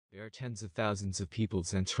There are tens of thousands of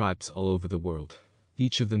peoples and tribes all over the world.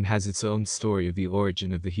 Each of them has its own story of the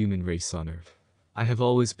origin of the human race on Earth. I have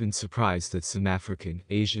always been surprised that some African,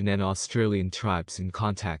 Asian and Australian tribes in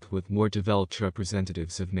contact with more developed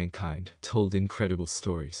representatives of mankind told incredible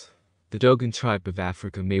stories. The Dogon tribe of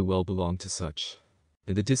Africa may well belong to such.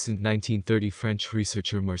 In the distant 1930, French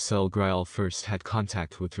researcher Marcel Grial first had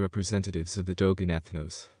contact with representatives of the Dogon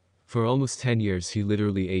ethnos. For almost 10 years he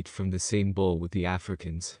literally ate from the same bowl with the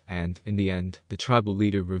Africans, and, in the end, the tribal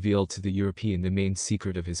leader revealed to the European the main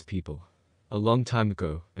secret of his people. A long time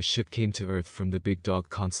ago, a ship came to Earth from the Big Dog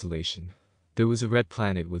Constellation. There was a red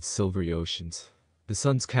planet with silvery oceans. The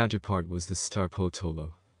sun's counterpart was the star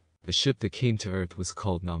Potolo. The ship that came to Earth was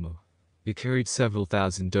called Namo. It carried several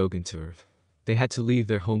thousand Dogon to Earth. They had to leave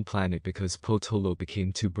their home planet because Potolo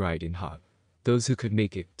became too bright and hot. Those who could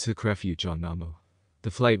make it took refuge on Namo. The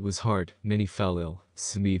flight was hard, many fell ill,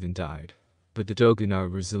 some even died. But the Dogon are a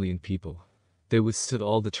resilient people. They withstood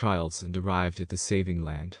all the trials and arrived at the saving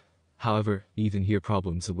land. However, even here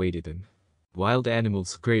problems awaited them. Wild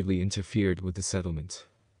animals greatly interfered with the settlement.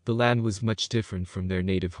 The land was much different from their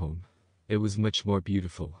native home. It was much more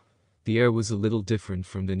beautiful. The air was a little different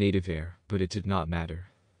from the native air, but it did not matter.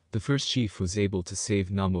 The first chief was able to save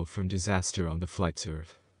Namo from disaster on the flight to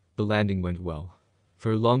Earth. The landing went well.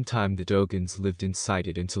 For a long time the Dogons lived inside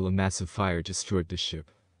it until a massive fire destroyed the ship.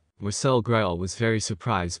 Marcel Grial was very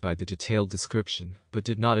surprised by the detailed description, but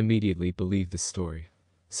did not immediately believe the story.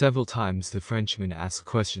 Several times the Frenchman asked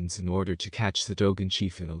questions in order to catch the Dogon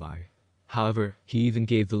chief in a lie. However, he even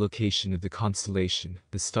gave the location of the constellation,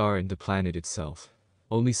 the star and the planet itself.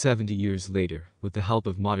 Only 70 years later, with the help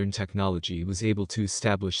of modern technology, he was able to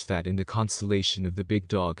establish that in the constellation of the Big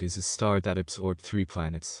Dog is a star that absorbed 3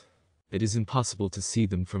 planets. It is impossible to see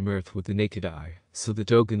them from Earth with the naked eye, so the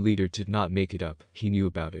Dogon leader did not make it up, he knew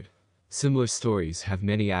about it. Similar stories have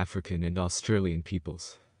many African and Australian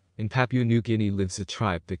peoples. In Papua New Guinea lives a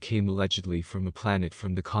tribe that came allegedly from a planet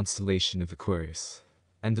from the constellation of Aquarius.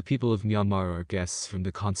 And the people of Myanmar are guests from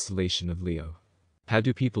the constellation of Leo. How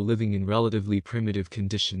do people living in relatively primitive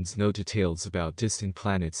conditions know details about distant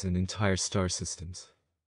planets and entire star systems?